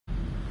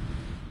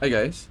Hi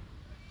guys.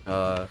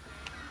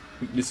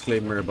 Quick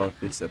disclaimer about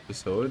this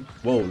episode.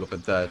 Whoa, look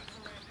at that.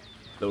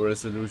 Low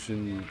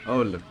resolution.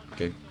 Oh, look.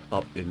 Okay,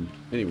 pop in.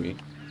 Anyway,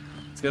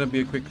 it's gonna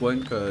be a quick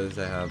one because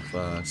I have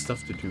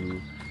stuff to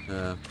do,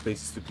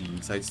 places to be,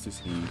 sites to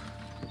see,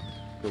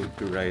 road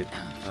to ride.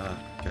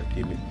 God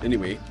damn it.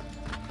 Anyway,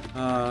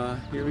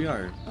 here we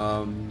are.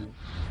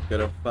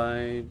 Gotta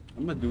find.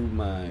 I'm gonna do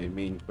my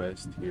main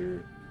quest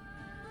here.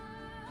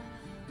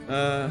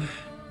 Uh,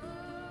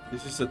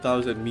 this is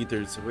 1,000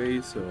 meters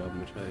away, so I'm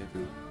gonna try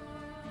to.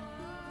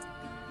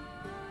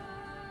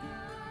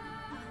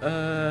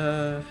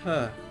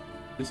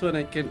 This one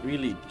I can't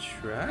really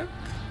track.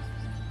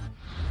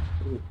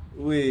 Oh,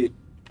 wait,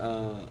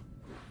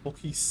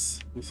 Focus.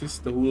 This is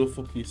the whole of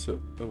Focus. Oh,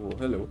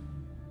 hello.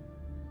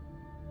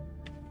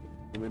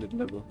 I'm at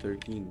level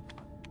 13.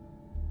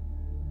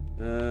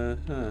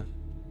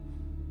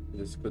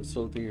 Just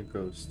consulting a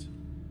ghost.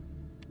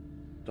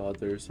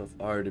 Daughters of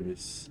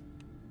Artemis.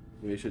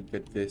 We should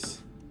get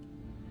this.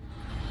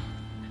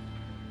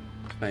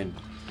 Fine.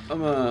 I'm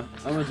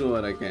gonna do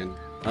what I can.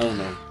 I don't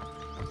know.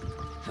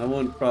 I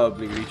won't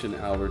probably reach an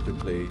hour to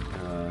play.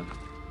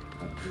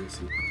 Let's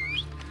see.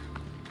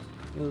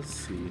 We'll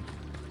see.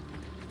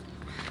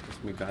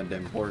 It's my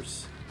goddamn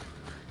horse.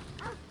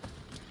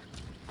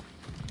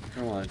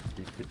 Come on,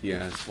 you pretty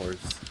ass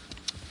horse.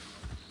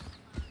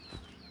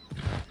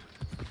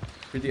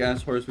 Pretty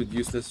ass horse with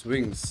useless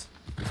wings.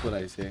 That's what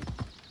I say.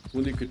 If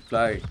only could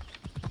fly.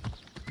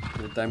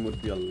 The time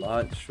would be a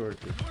lot shorter.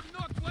 You're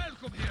not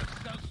welcome here,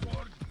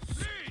 Sellsworth.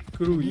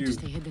 Screw Need you. to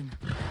stay hidden.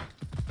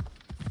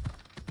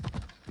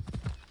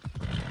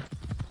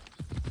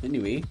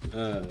 Anyway,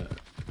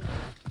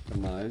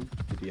 come on,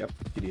 giddy up,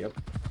 giddy up.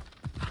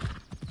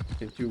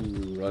 Can't you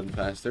run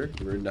faster?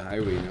 We're in the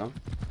highway now.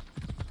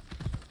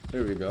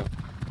 There we go.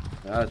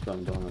 That's what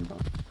I'm talking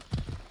about.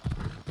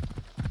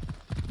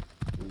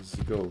 Let's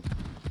go.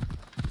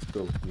 Let's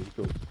go. Let's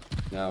go.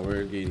 Now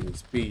we're gaining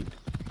speed.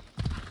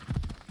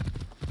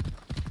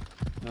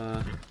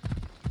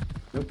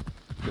 Nope.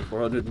 We're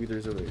 400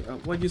 meters away.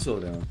 Why'd you slow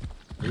down?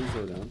 Why'd you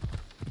slow down?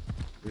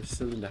 We're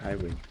still in the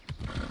highway.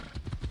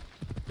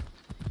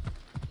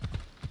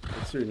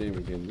 What's your name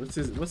again?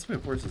 What's my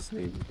horse's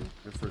name again?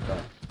 I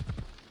forgot.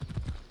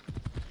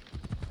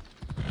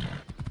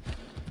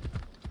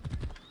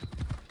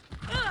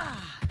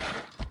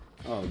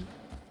 Oh.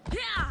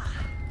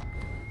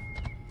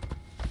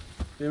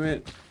 Damn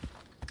it.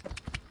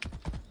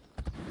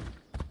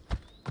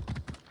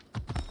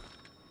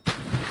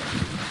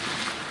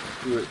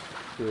 Do it.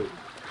 Do it.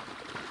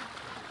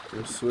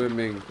 We're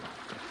swimming.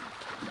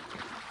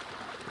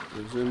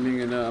 We're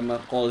swimming and I'm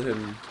gonna call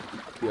him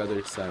the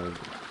other side.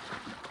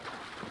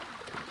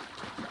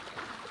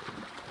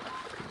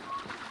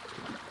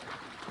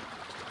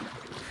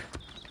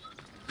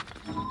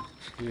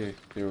 Yeah,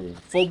 there we go.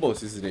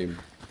 Phobos is his name.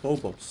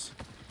 Phobos.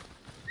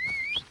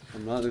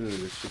 I'm not in the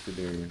restricted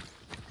area.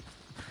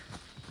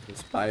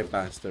 Let's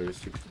bypass the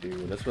restricted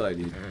area. That's what I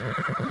need.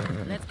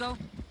 Let's go.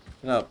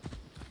 Up.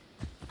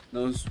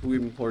 No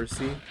swim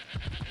horsey.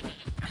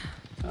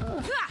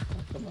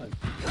 Come on.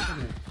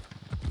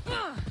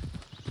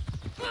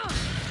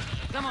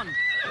 Come on.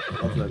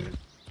 Love leather.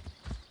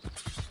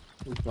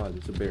 Oh god,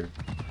 it's a bear.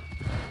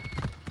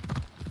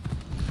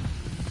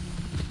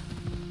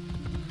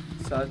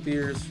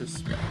 Satir's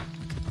respect.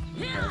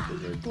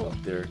 Go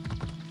up there.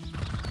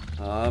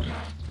 Up.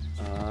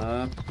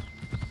 Up.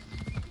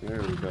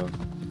 There we go.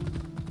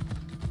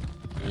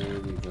 There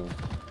we go.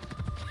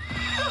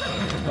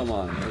 Come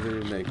on, I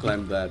didn't even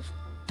climb that.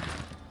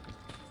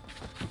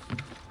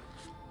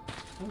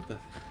 What the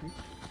heck?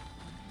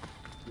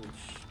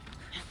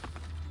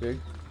 Okay,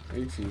 I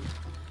see.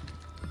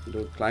 You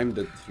don't climb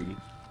that tree.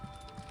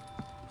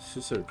 It's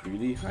just a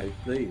really high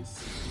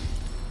place.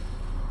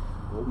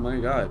 Oh my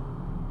god.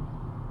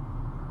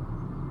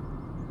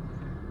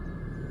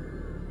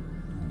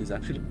 It's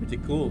actually pretty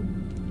cool.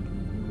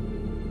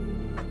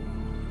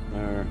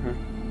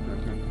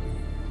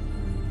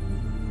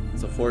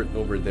 It's a fort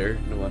over there,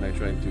 the one I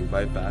tried to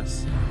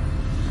bypass.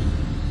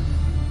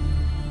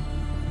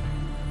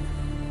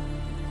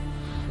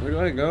 Where do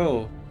I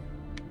go?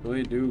 What do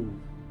I do?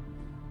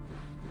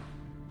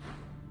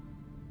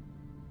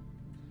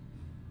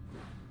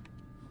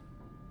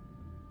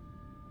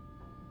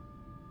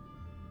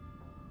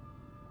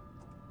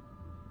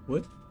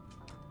 What?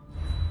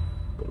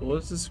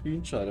 What's the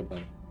screenshot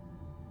about?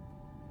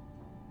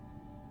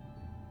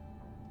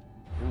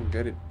 I don't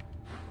get it.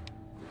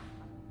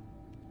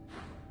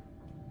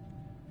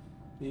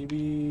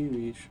 Maybe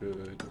we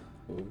should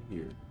go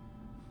here.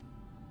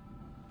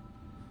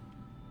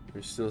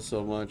 There's still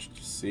so much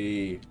to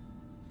see.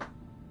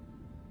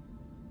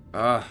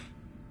 Ah.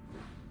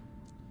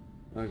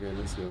 Okay,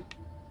 let's go.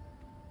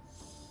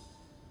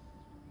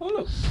 Oh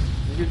look,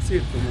 you can see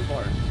it from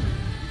afar.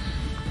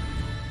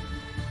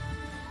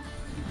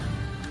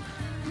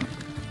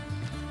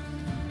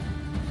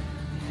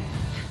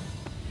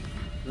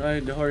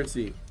 Ride the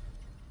horsey.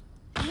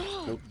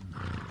 Nope.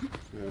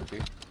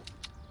 Okay.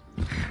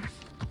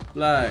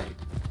 Fly.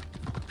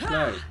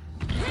 Fly.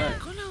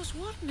 God knows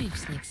what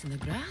makes snakes in the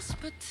grass,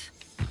 but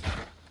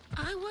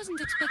I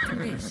wasn't expecting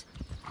this.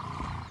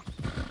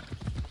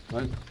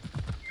 What?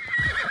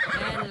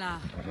 Bella.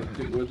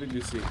 What did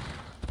you see?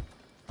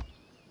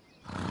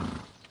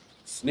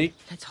 Snake?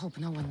 Let's hope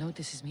no one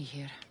notices me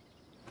here.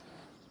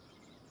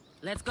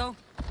 Let's go.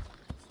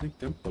 Snake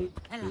temple.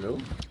 Hello.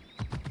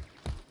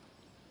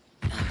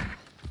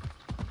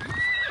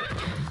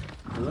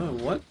 Hello,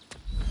 what?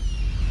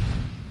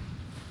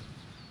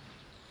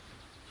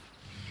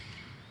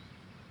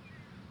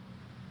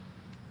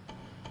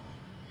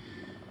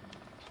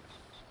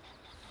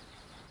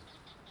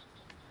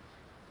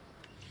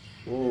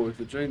 Whoa, it's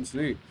a giant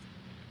snake.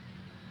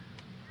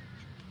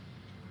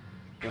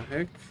 The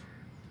heck?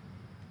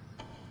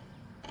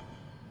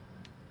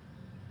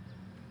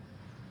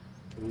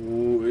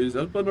 Oh, is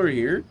Elpanor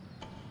here?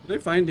 Did I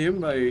find him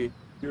by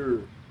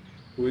pure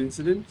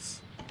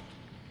coincidence?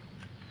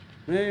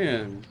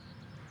 Man,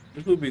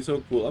 this will be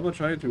so cool. I'm gonna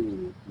try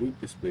to loot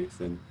this place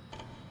then.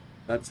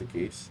 That's the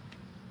case.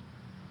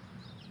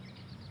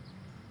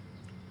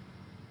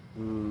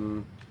 I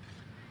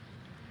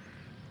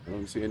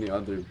don't see any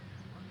other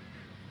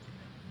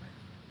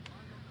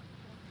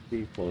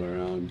people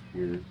around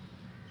here. Is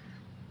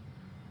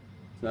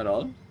that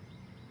all?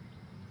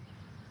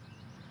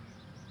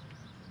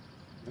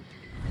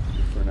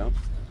 For now.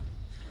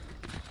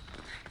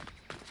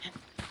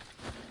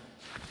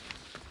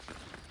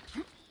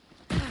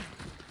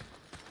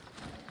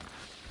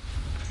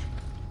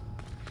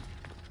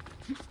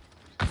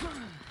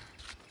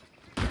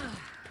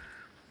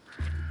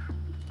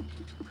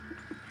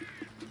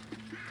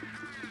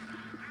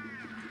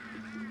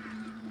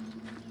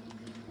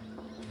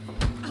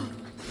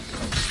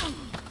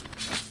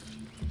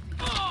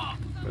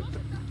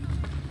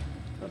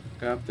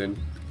 Captain.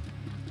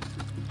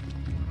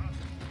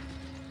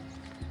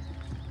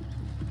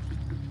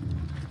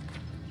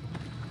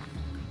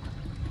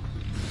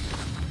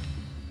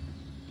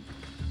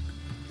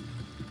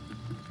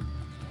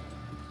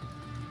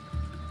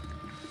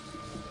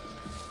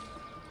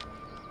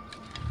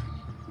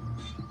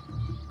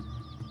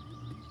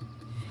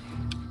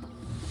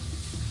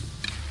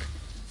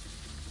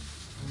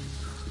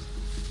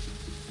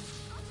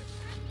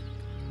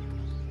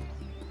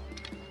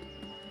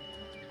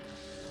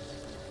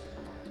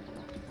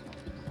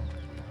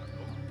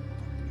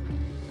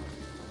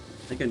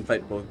 I can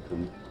fight both of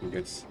them, I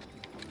guess.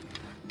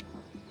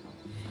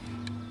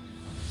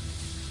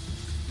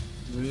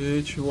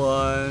 Which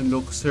one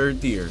looks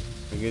hertier?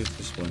 I guess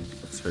this one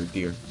looks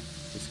hertier.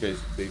 This guy's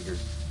bigger.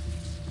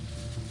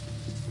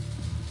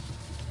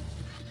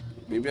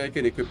 Maybe I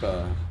can equip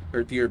a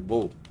hertier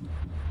bow.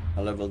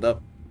 I leveled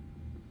up.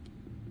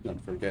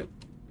 Not forget.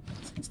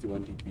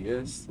 61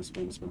 DPS. This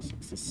one's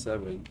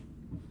 167.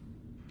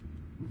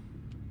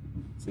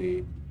 Let's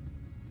see.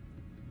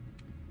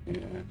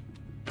 Yeah.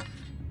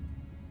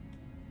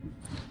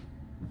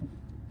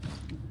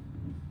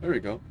 There we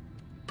go.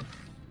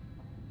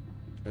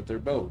 Got their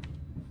bow.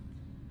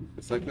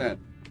 Just like that.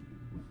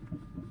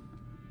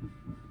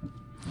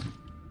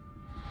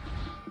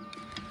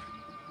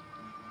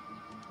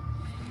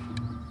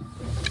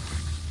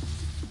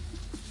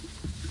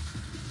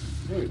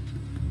 Wait,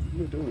 what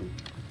am I doing?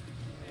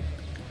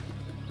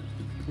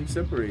 They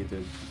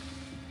separated.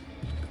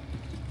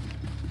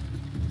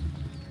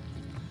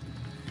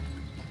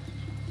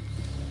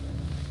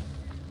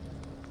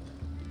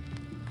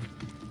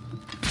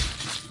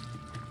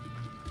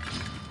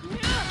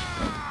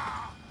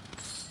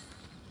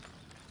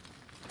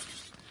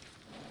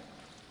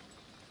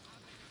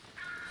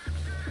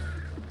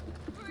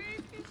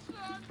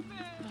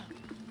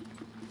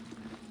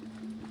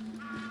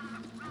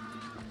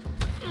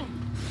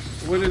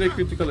 What did I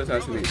critical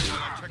assassination?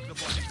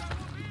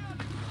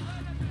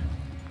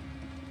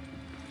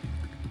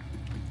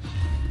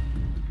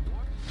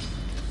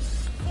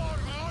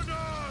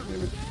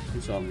 Damn it, he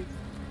saw me.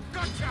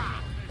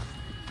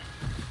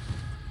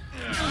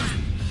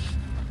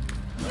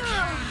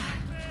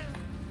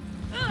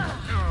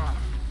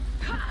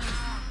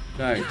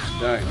 Die,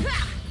 die,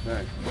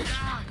 die.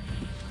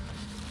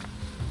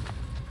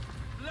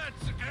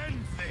 Let's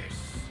end this.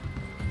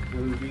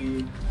 Will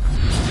be...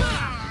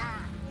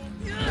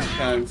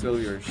 Cancel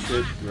your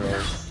shit,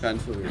 bro.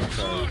 Cancel your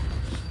charge.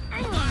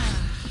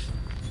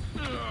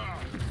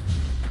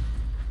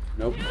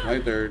 Nope, my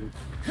turn.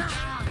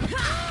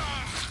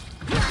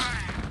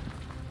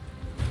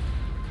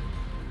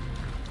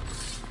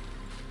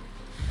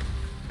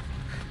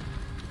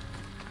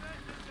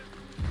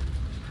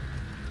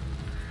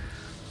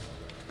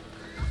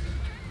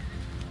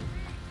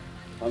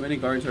 How many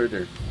guards are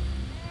there?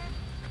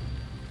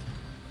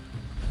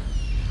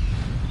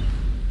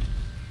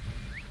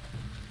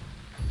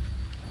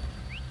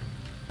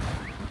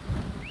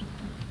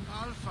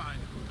 I'll find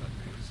who that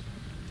is.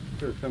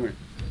 Sure, come here.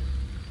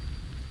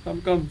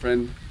 Come,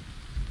 friend.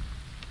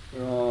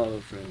 We're all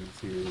friends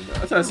here.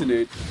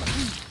 Assassinate.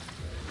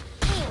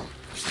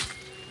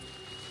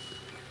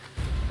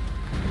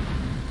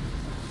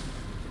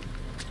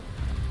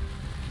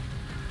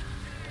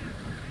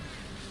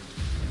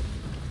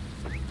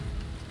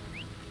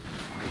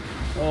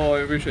 Oh,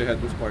 I wish I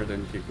had the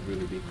Spartan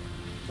capability.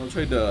 I'll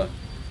try the...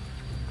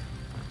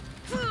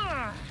 Stay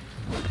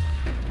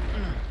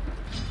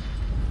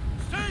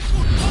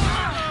good,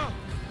 partner!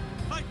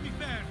 Fight me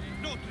fair,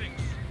 no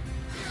tricks.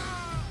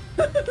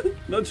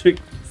 No trick.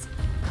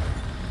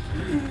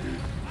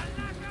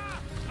 Alaka,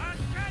 I'll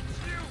catch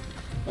you!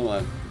 Come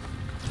on.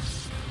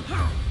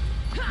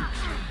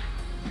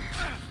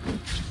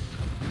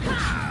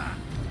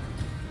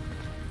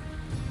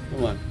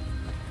 Come on.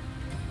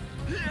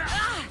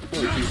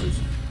 Oh, Jesus.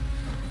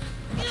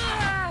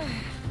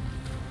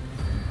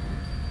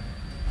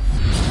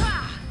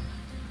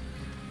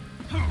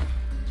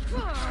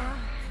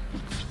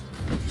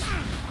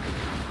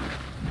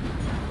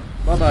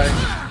 Bye-bye.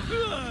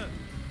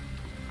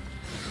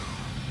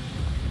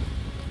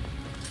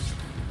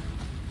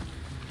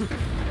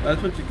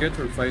 That's what you get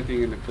for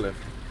fighting in the cliff.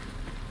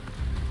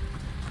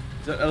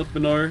 Is that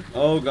Elpenor?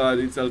 Oh god,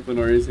 it's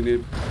Elpenor, isn't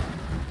it?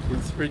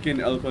 It's freaking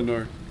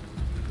Elpenor.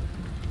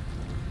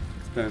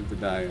 It's time to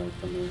die,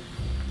 Elpenor.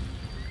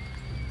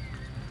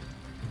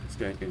 This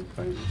guy can't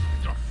find me.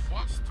 The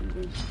fuck?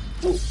 Stupid.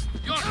 Oh!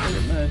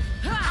 You're mad.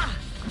 Oh.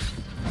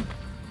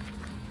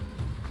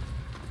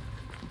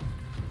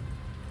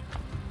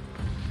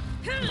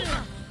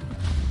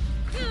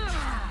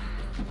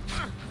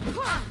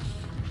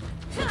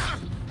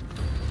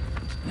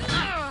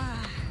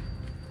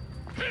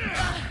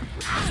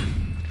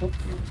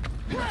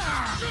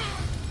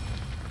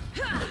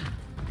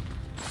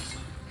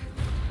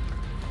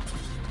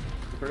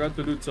 I forgot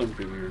to do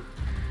something here.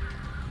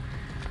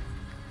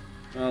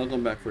 I'll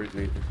come back for it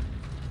later.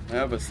 I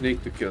have a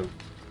snake to kill.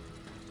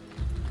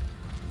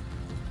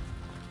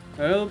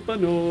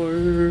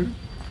 Elpenor!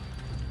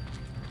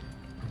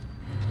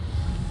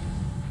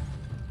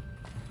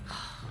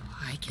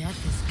 I get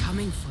this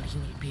coming for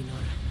you,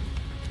 Elpenor.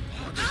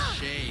 What a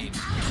shame.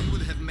 We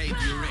would have made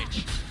you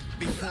rich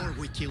before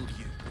we killed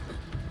you.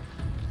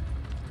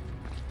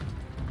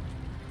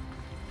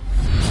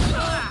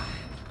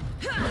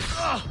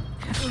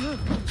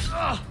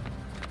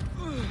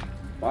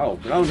 Wow,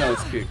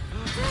 roundhouse kick.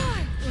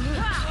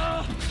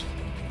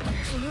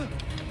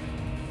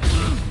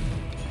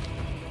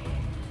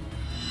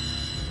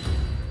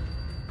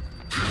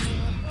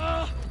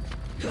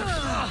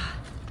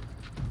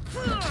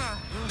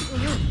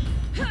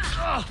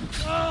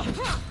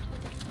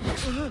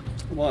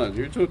 Come on,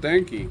 you're too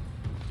tanky.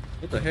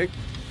 What the heck?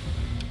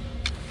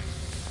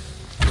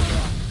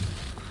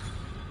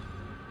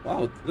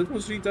 Wow, that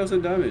was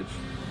 3,000 damage.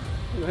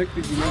 What the heck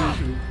did you manage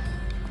to...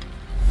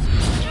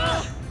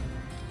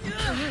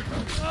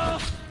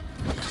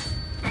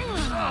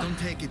 Don't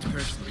take it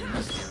personally,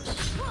 Mr.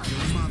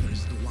 Your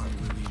mother's the one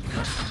we really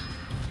need.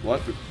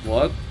 What?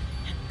 What?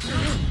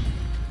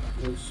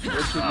 What's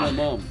with my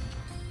mom?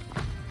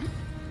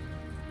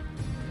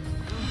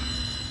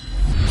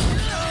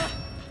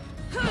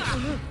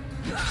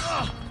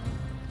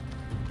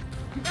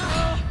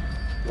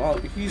 Wow,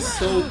 he's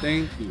so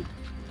tanky.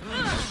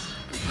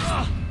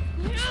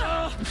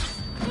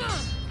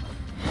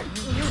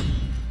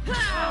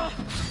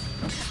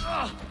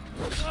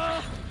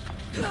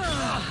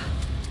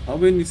 How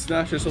many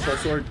slashes of a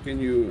sword can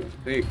you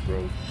take,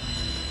 bro?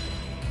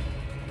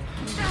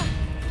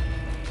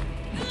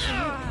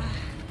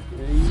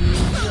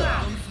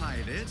 Don't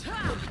fight it.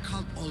 It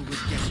can't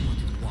always get what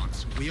it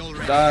wants. We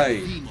already Die.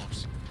 have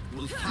Demos.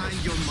 We'll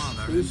find your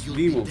mother. Who's and you'll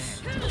be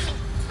Demos? dead.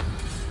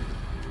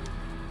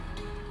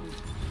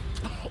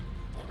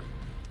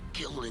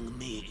 Killing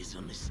me is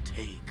a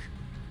mistake.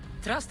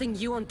 Trusting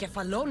you on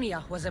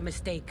Kefalonia was a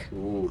mistake.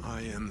 Ooh.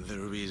 I am the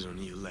reason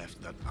you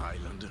left that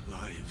island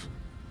alive.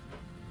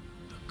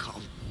 The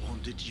cult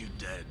wanted you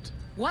dead.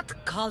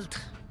 What cult?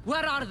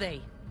 Where are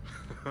they?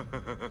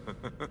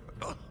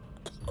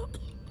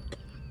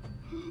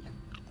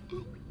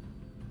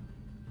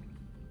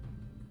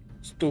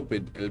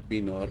 Stupid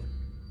Elpenor.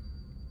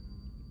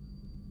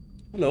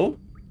 Hello?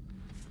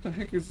 What the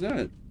heck is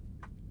that?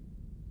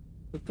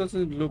 That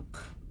doesn't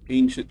look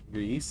ancient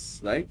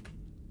Greece like.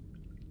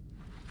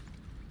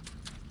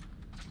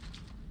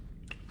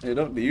 I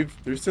don't leave.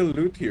 There's still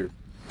loot here.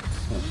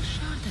 The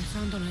shard I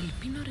found on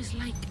Elpenor is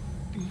like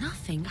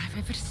nothing I've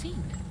ever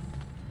seen.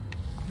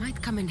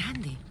 Might come in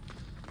handy.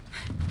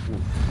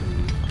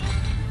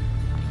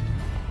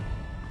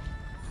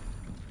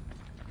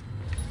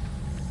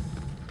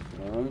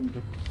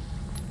 And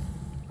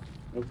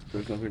oh,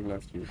 there's nothing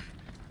left here.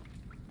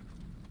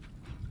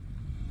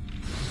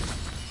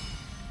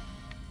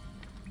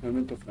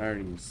 Helmet of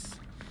Ares.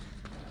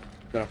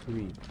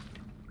 Drachmi.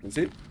 That's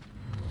it?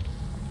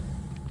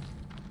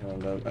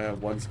 Well, I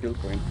have one skill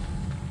point.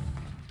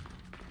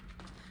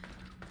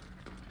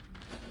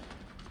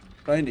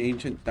 Find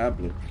ancient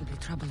tablet. It'll be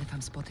trouble if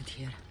I'm spotted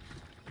here.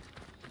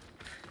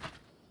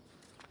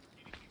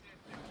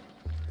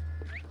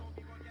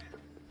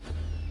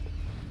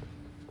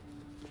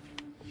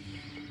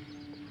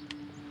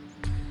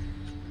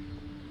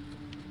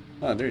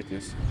 Ah, there it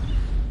is.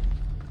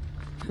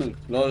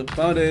 Lol,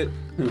 found it!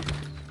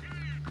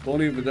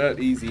 Only with that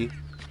easy.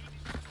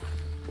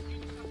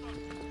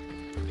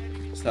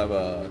 Just have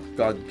a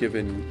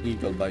God-given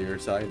eagle by your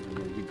side and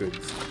you'll be good.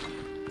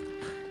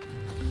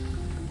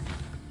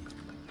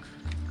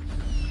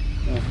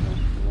 Oh, no,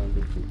 I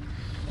wanted to.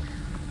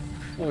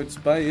 Oh, it's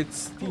by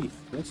its teeth.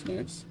 That's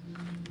nice.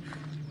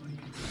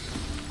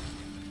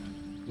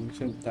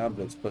 Ancient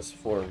tablets plus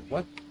 4.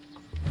 What?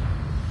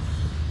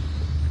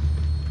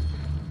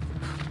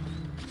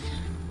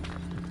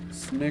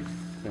 Snake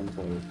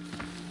temple.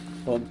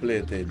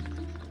 Completed.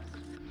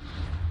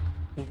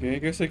 Okay, I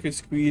guess I could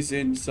squeeze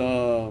in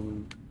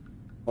some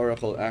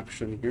oracle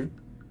action here.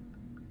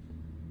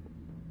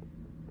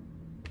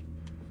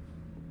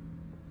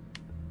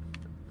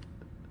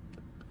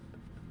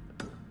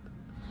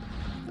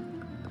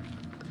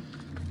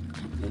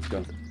 Let's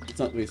go. Let's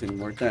not waste any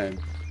more time.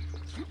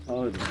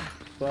 How the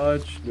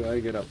fudge do I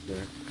get up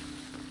there?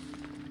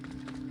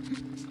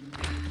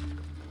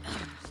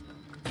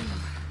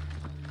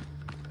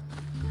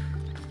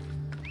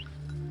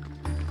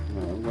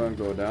 Oh, I'm gonna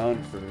go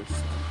down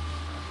first.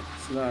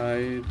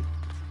 Slide.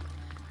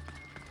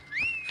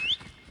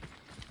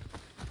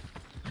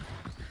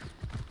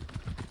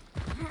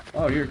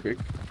 Oh, you're quick.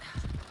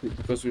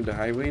 It goes through the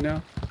highway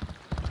now?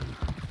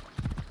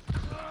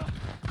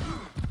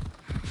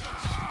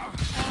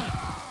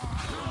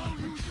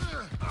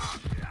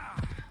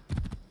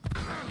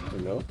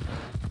 Hello?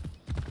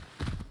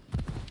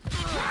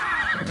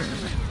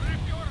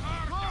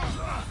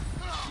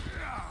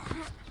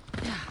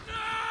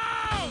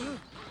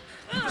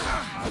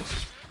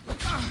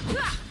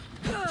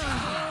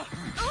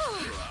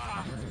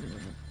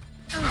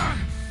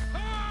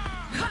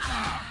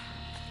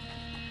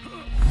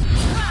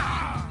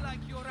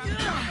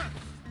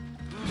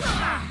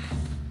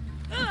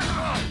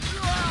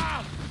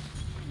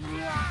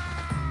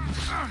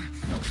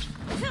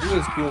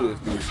 Let's kill this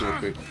dude real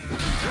quick.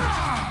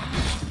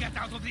 Get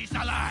out of this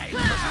alive!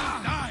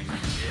 Die!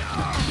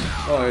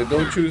 Oh, I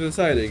don't choose a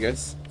side, I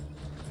guess.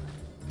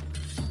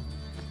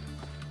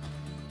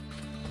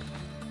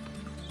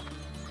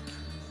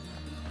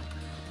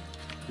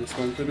 This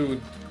one to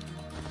do.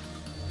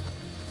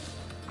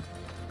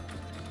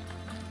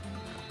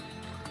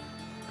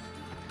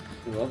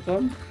 You're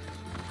welcome.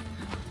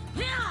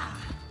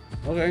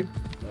 Okay.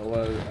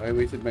 Well, I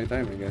wasted my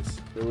time, I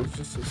guess. There was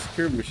just a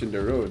skirmish in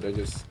the road. I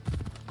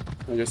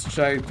just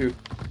tried to.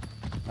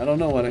 I don't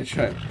know what I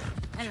tried.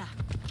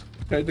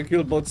 Tried to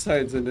kill both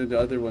sides, and then the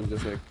other one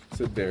just like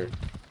sit there.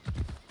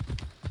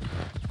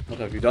 What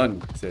have you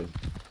done? He said.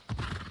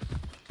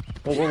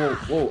 Whoa, whoa,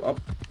 whoa, whoa! Up!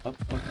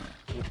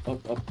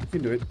 You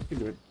can do it. You can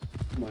do it.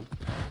 Come on,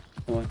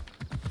 come on.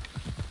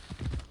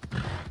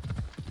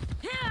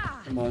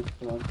 Come on,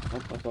 come on.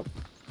 Up.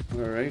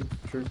 All right,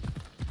 sure.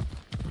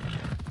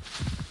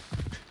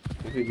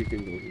 I think you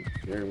can do it.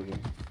 There we go.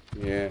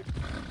 Yeah.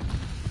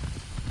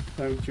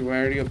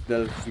 Sanctuary of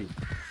Delphi.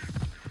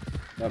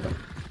 Bye-bye.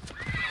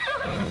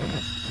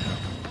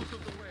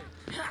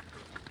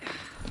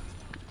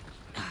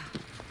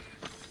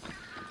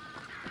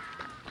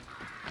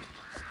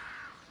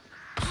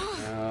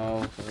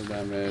 Ow, full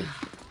damage.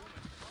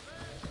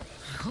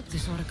 I hope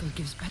this oracle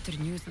gives better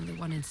news than the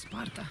one in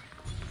Sparta.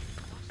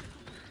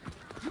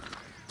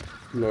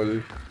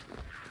 Lol.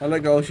 I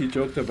like how she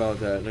joked about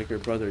that, like her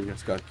brother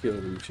just got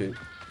killed and shit.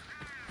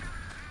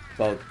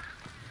 About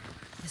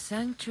The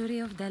Sanctuary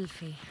of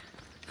Delphi.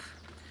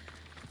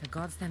 The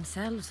gods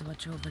themselves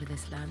watch over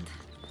this land.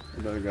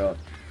 another god.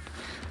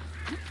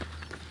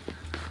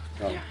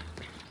 Oh.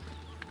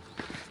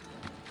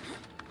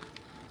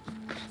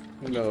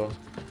 Hello.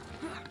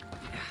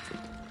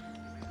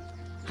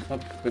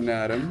 Up and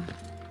at him.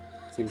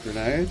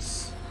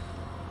 Synchronize.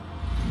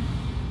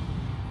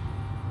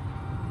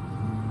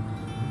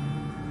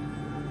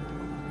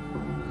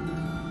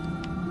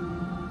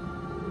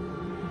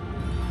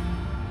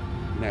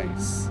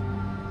 Nice.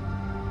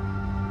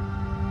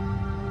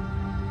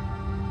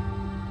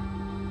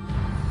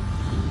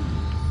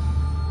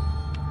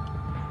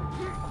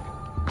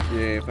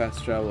 Yeah,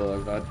 fast travel.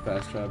 I got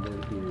fast travel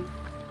here.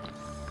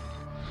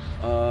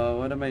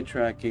 What am I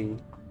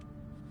tracking?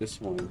 This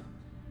one.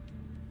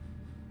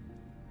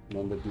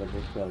 I'm at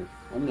level 12.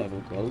 I'm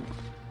level 12.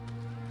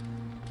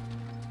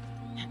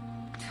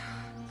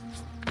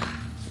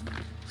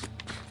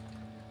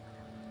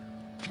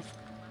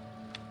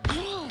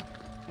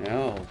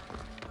 Ow.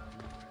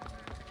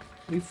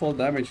 Fall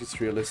damage is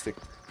realistic.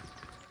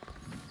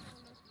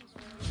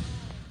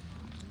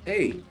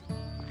 Hey!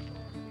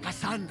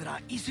 Cassandra,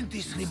 isn't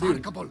this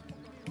remarkable?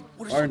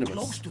 We're so Barnabas.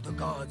 close to the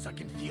gods, I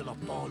can feel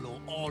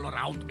Apollo all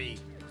around me.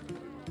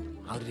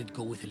 How did it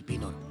go with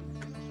Elpinor?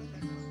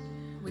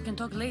 We can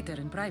talk later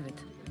in private.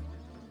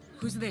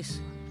 Who's this?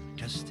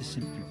 Just a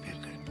simple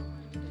pilgrim.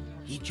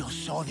 He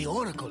just saw the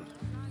oracle.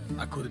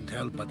 I couldn't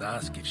help but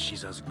ask if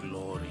she's as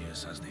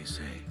glorious as they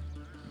say.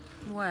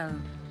 Well,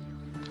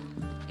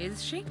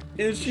 is she?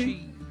 Is she?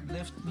 She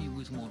left me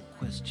with more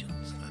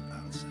questions than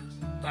answers.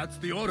 That's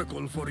the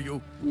oracle for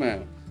you.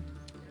 Man.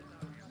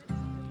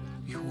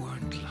 You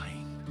weren't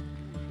lying.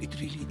 It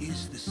really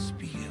is the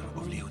spear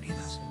of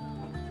Leonidas.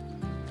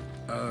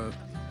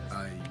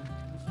 I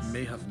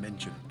may have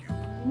mentioned you.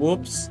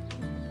 Whoops.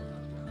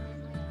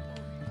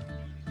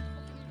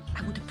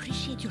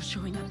 appreciate your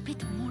showing a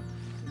bit more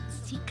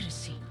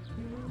secrecy.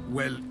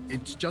 Well,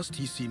 it's just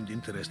he seemed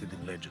interested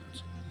in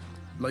legends.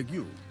 Like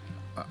you.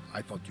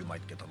 I thought you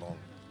might get along.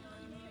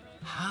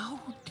 How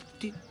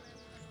did...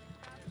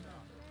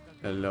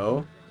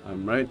 Hello?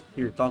 I'm right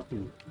here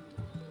talking.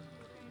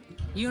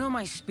 You know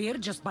my spear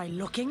just by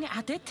looking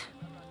at it?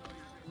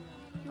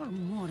 You're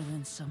more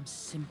than some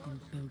simple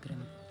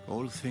pilgrim.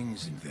 All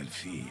things in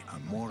Delphi are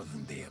more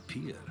than they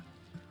appear.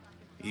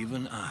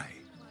 Even I.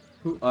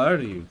 Who are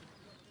you?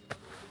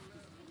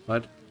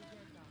 What?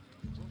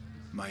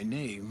 My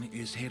name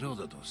is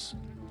Herodotus.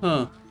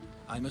 Huh.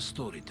 I'm a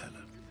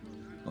storyteller.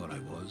 Or I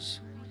was.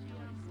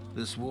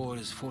 This war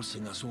is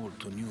forcing us all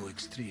to new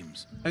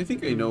extremes. I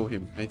think I know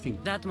him. I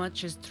think. That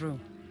much is true.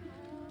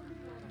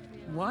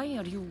 Why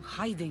are you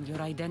hiding your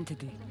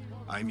identity?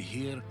 I'm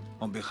here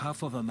on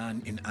behalf of a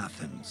man in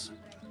Athens.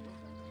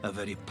 A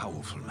very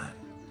powerful man.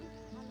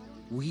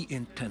 We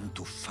intend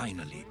to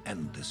finally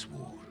end this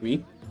war.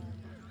 Me?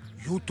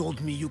 You told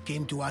me you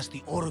came to ask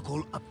the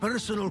Oracle a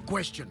personal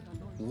question.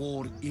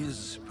 War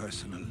is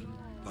personal,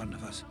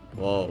 Barnabas.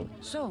 Whoa.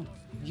 So,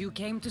 you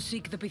came to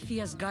seek the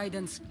Pythia's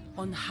guidance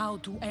on how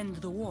to end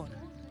the war.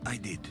 I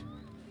did.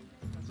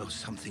 Though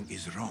something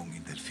is wrong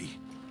in Delphi.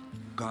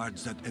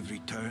 Guards at every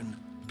turn,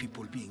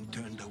 people being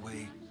turned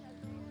away.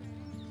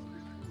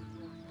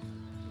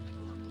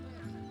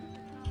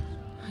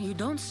 You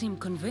don't seem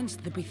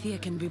convinced the Pythia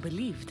can be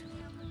believed.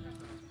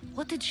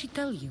 What did she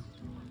tell you?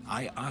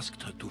 I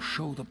asked her to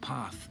show the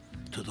path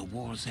to the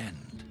war's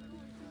end.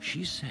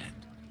 She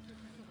said,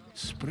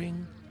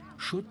 spring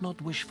should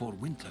not wish for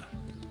winter,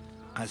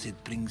 as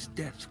it brings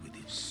death with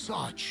it.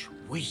 Such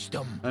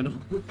wisdom. I know.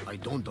 I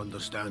don't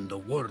understand a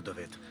word of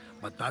it,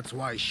 but that's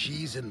why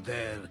she's in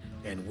there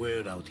and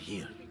we're out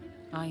here.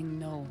 I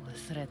know a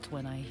threat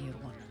when I hear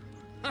one.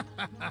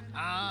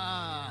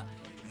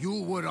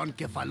 You were on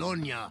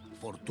Kefalonia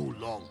for too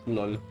long.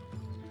 Lol.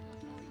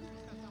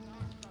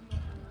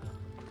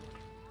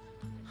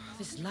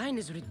 This line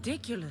is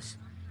ridiculous.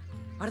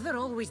 Are there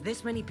always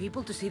this many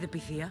people to see the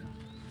Pythia?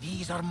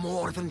 These are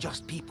more than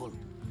just people.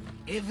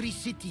 Every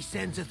city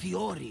sends a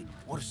Fiori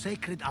or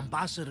sacred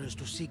ambassadors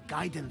to seek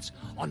guidance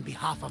on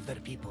behalf of their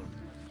people.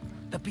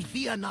 The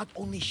Pythia not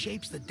only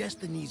shapes the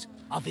destinies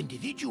of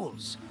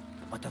individuals,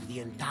 but of the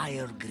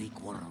entire Greek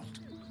world.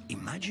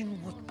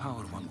 Imagine what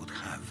power one would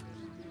have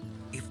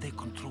if they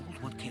controlled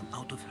what came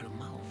out of her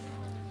mouth.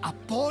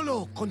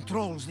 Apollo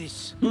controls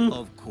this.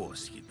 Of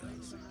course he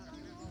does.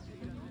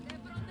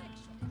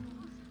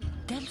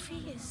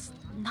 Delphi is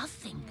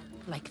nothing,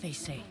 like they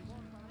say.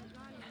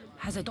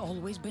 Has it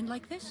always been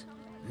like this?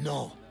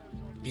 No.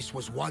 This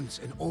was once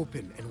an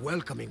open and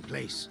welcoming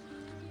place.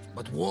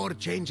 But war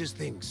changes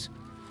things.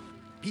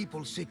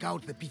 People seek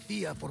out the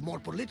Pythia for more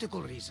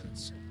political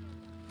reasons.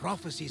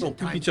 Prophecies in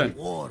times of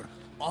war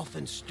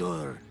often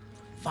stir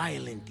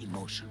violent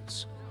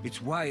emotions.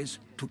 It's wise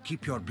to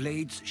keep your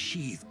blades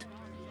sheathed.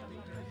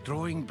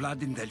 Drawing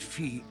blood in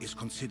Delphi is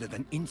considered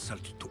an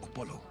insult to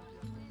Apollo.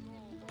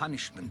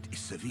 Punishment is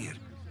severe.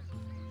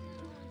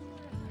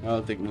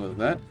 I'll take note of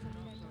that.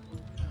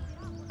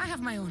 I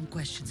have my own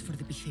questions for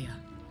the Pythia.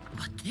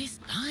 But this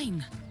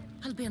line...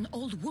 I'll be an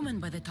old woman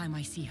by the time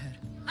I see her.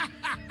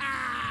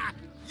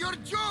 You're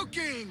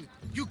joking!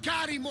 You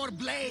carry more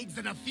blades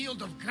than a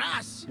field of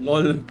grass!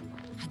 Lol.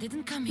 I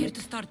didn't come here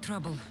to start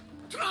trouble.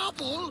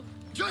 Trouble?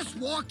 Just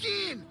walk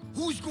in!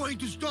 Who's going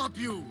to stop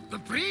you? The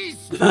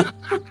priest?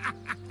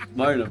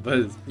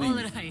 Barnabas, All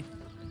please. right.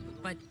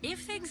 But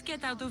if things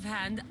get out of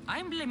hand,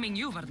 I'm blaming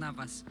you,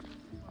 Barnabas.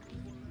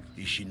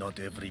 Is she not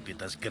every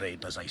bit as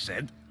great as I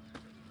said?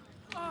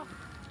 I'll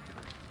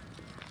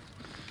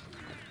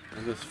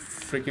just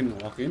freaking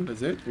walk in,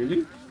 that's it?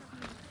 Really?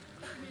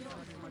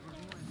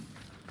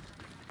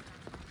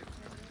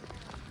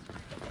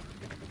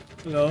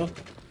 Hello?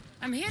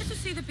 I'm here to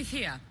see the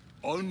Pythia.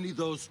 Only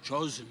those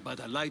chosen by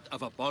the light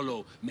of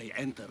Apollo may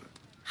enter.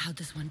 How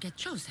does one get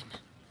chosen?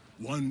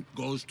 One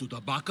goes to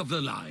the back of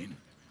the line.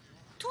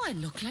 Do I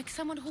look like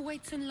someone who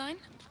waits in line?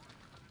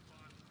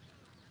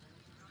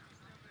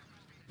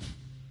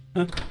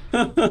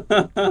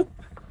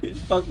 It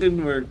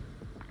fucking worked.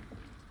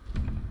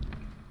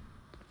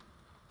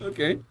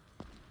 Okay.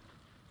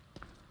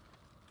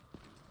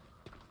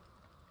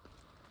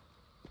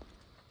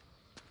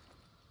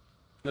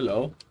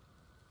 Hello.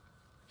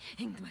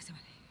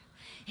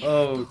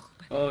 Oh,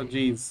 oh,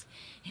 jeez.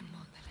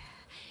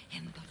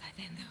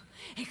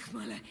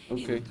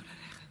 Okay.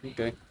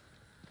 Okay.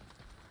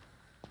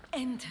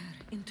 Enter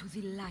into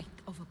the light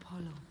of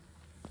Apollo.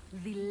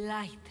 The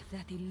light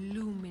that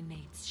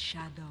illuminates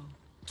shadow.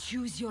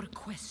 Choose your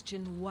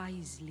question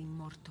wisely,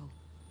 mortal,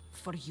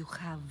 for you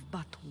have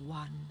but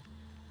one.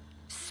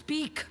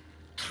 Speak,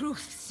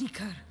 truth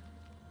seeker.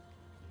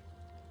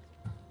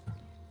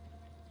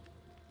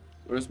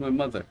 Where's my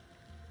mother?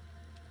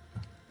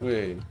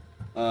 Wait.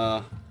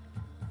 I'm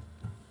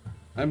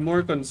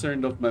more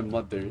concerned of my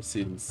mother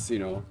since, you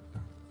know,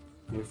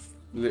 if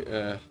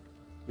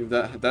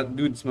that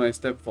dude's my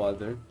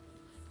stepfather,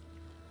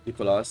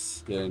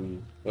 Nicholas,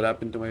 then what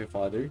happened to my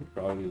father? He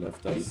probably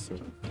left us. So.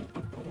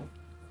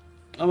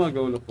 I'm gonna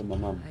go look for my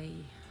mom. I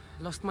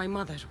lost my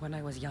mother when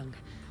I was young.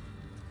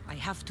 I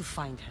have to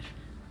find her.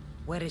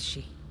 Where is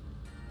she?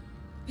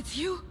 It's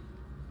you!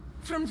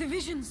 From the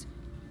visions!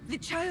 The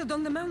child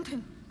on the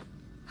mountain!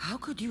 How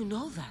could you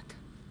know that?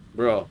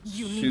 Bro,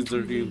 You need she's to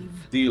the real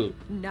leave. deal.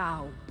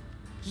 Now!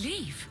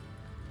 Leave?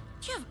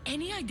 Do you have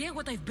any idea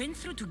what I've been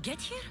through to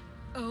get here?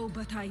 Oh,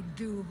 but I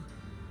do.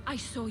 I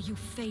saw you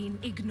feign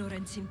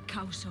ignorance in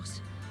Kausos.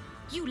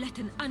 You let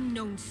an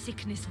unknown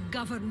sickness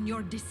govern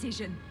your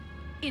decision.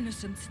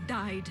 Innocents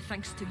died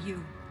thanks to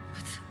you.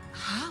 But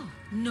how?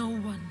 No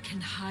one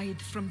can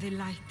hide from the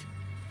light.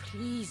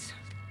 Please.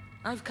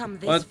 I've come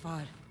this What?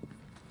 far.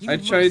 I You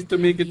tried must to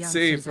make have it the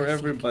safe answers for I seek.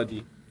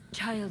 everybody.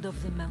 Child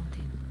of the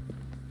mountain.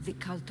 The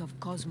cult of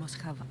Cosmos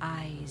have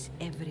eyes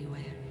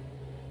everywhere.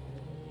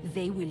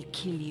 They will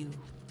kill you.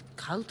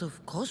 Cult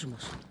of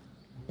Cosmos?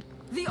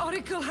 The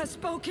Oracle has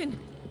spoken!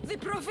 The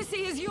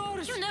prophecy is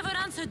yours! You never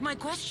answered my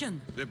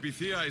question. The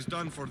Pythia is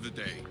done for the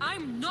day.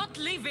 I'm not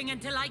leaving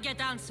until I get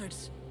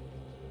answers.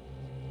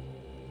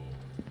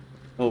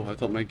 Oh, I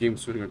thought my game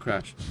was gonna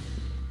crash.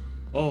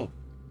 Oh.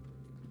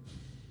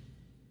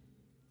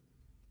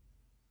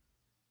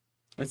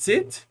 That's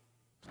it?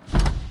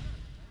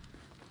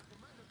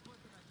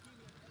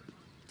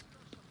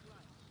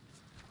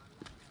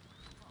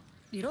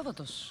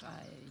 Herodotus,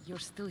 you're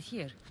still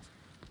here.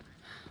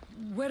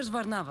 Where's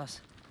Varnavas?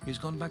 He's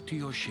gone back to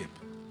your ship.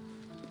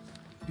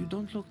 You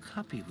don't look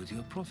happy with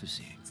your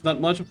prophecy. It's not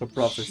much of a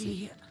prophecy.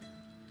 She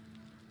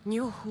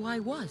knew who I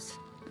was.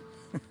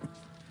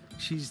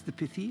 She's the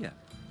Pythia.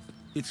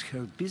 It's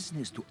her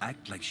business to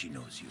act like she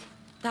knows you.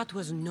 That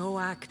was no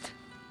act.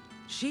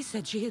 She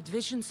said she had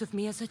visions of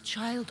me as a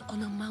child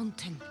on a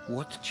mountain.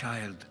 What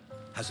child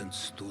hasn't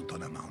stood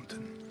on a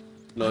mountain?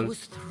 I Lol.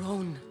 was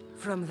thrown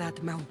from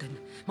that mountain.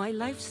 My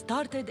life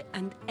started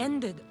and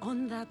ended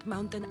on that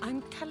mountain.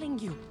 I'm telling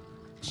you.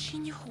 She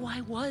knew who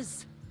I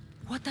was.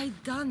 What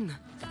I'd done.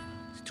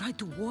 She tried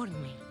to warn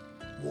me.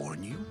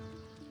 Warn you?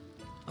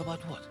 About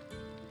what?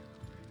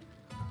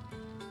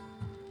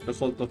 The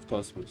cult of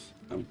Cosmos.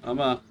 I'm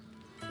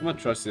a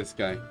trust this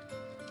guy.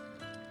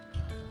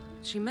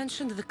 She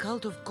mentioned the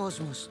cult of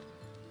Cosmos.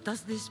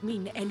 Does this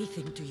mean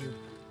anything to you?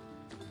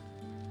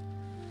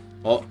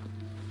 Oh,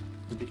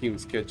 it became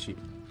sketchy.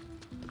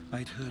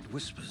 I'd heard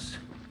whispers.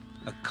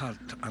 A cult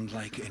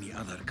unlike any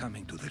other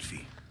coming to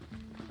Delphi.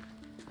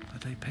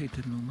 But I paid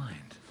them no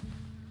mind.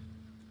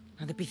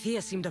 And the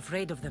Pythia seemed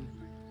afraid of them.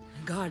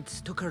 The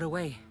guards took her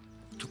away.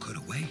 Took her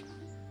away?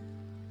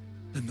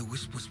 Then the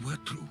whispers were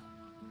true.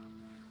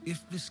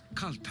 If this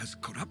cult has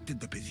corrupted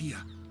the Pythia,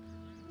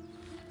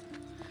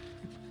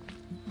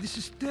 this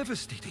is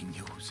devastating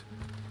news.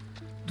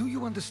 Do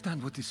you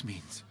understand what this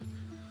means?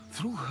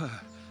 Through her,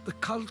 the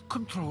cult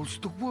controls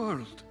the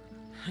world.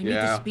 I need to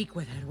Yeah. speak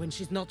with her when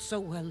she's not so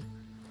well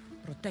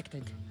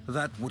protected.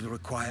 That would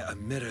require a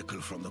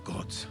miracle from the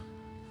gods.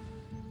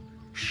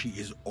 She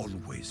is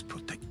always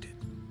protected.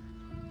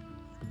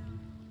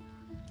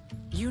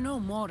 You know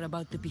more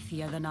about the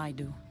Pythia than I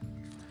do.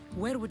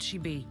 Where would she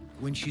be?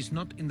 When she's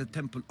not in the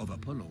temple of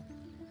Apollo,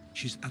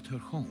 she's at her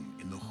home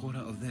in the Hora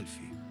of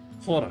Delphi.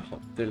 Hora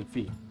of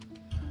Delphi.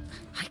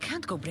 I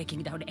can't go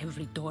breaking down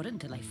every door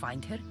until I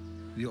find her.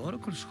 The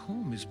Oracle's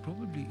home is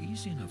probably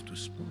easy enough to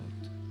spot.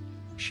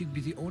 She'd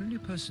be the only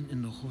person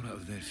in the Hora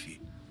of Delphi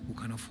who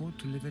can afford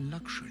to live in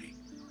luxury.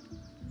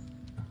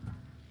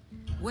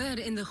 Where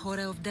in the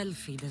Hora of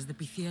Delphi does the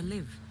Pythia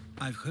live?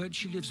 I've heard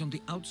she lives on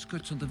the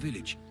outskirts of the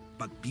village,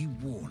 but be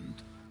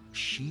warned,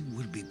 she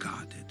will be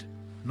guarded.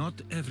 Not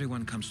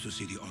everyone comes to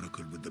see the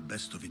Oracle with the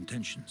best of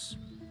intentions.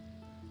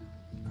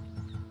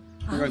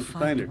 We're I'll going to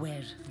find her. find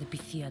where the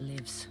Pythia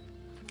lives,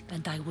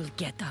 and I will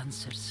get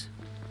answers.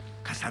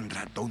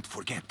 Cassandra, don't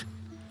forget.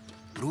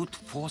 Brute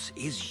force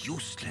is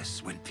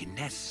useless when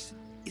finesse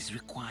is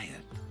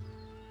required.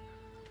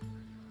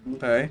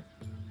 Okay.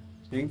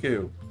 Thank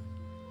you.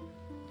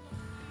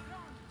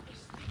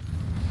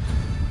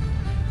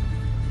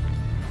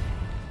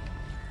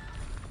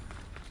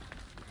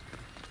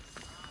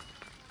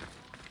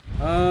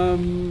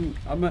 I'm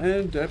gonna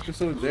end the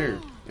episode there.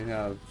 I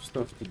have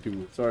stuff to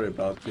do. Sorry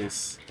about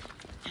this.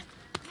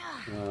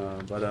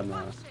 But I'm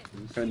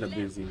kind of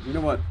busy. You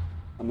know what?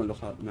 I'm gonna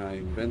look at my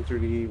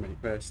inventory, my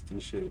quest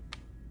and shit.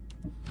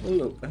 Oh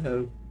look, I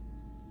have...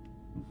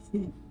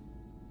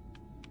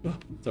 Oh,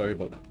 sorry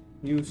about that.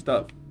 New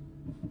stuff.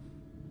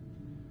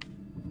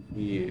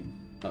 Yeah,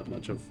 not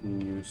much of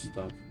new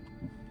stuff.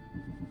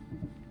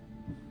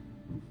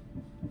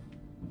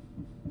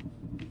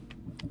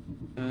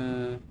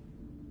 Uh...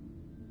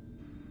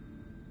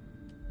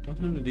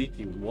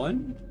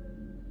 181?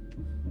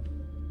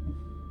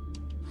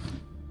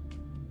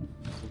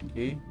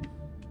 Okay.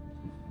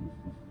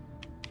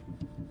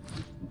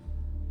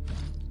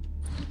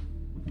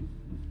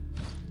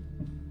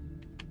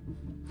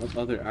 What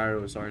other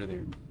arrows are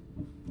there?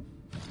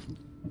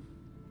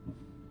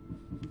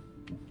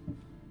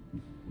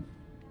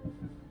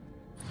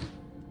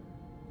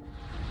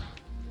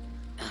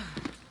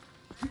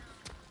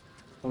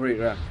 Oh wait,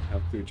 right. I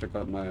have to check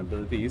out my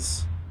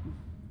abilities.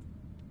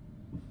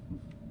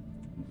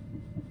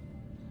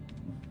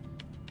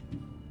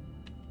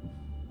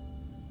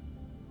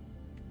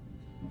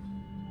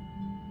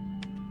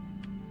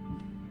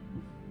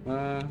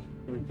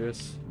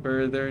 progress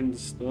further in the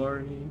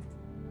story.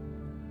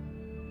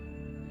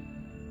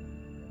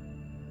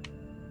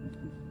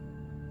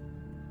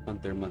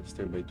 Hunter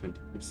Master by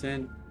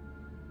 20%.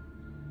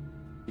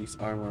 Increase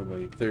armor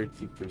by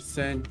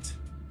 30%.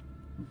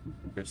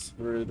 Progress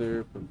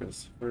further,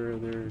 progress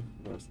further.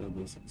 Boss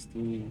level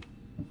 16.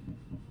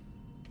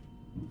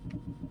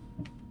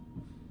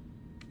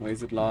 Why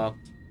is it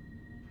locked?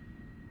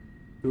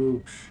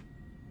 Oops.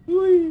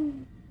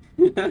 Whee!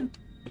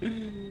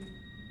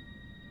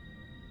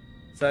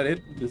 Is that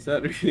it? Is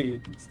that really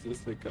it? It's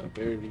just like a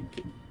very... You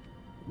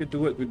can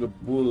do it with a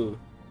bull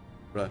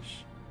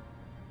brush.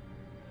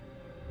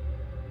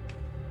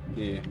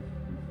 Yeah.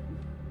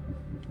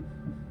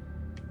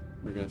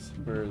 Progress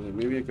further.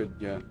 Maybe I could,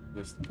 yeah,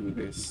 just do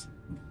this.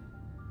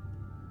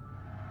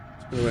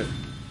 Screw it.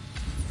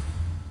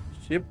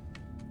 Ship.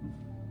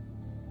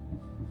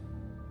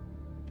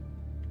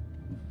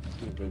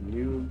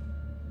 Revenue.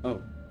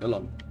 Oh,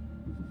 hello.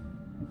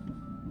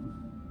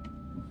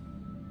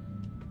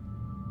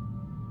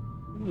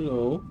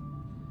 Hello.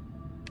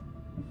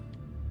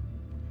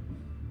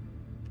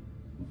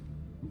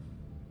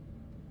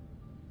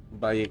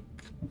 Bike.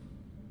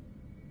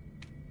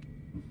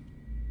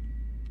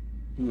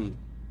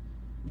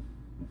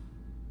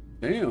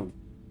 Damn.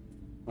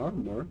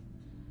 Armor.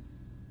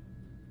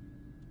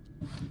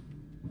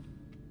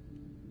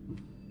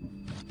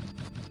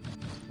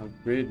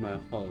 Upgrade my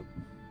hull.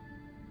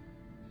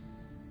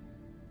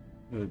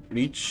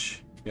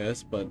 Reach,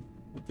 yes, but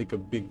I'll take a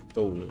big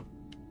toll.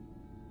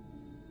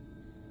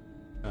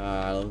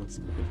 I'll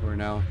skip it for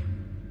now.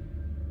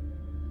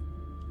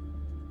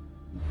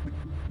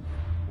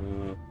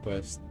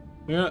 Quest.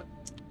 Yeah.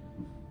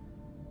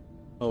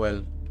 Oh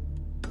well.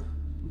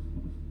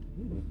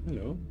 Ooh,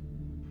 hello.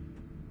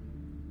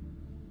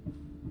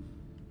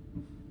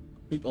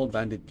 Complete all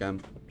bandit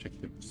camp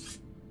objectives.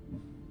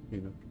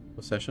 You know,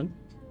 possession.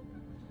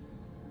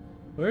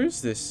 Where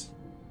is this?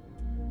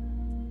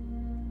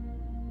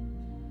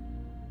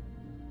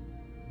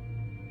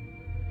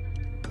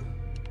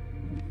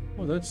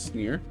 Oh, that's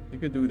near. I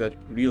could do that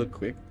real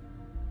quick.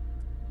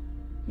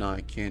 No,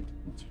 I can't.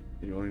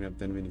 You only have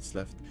 10 minutes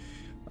left.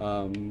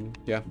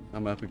 Yeah,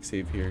 I'm gonna quick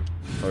save here.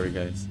 Sorry,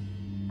 guys.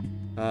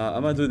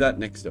 I'm gonna do that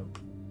next though.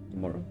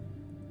 Tomorrow.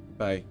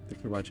 Bye.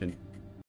 Thanks for watching.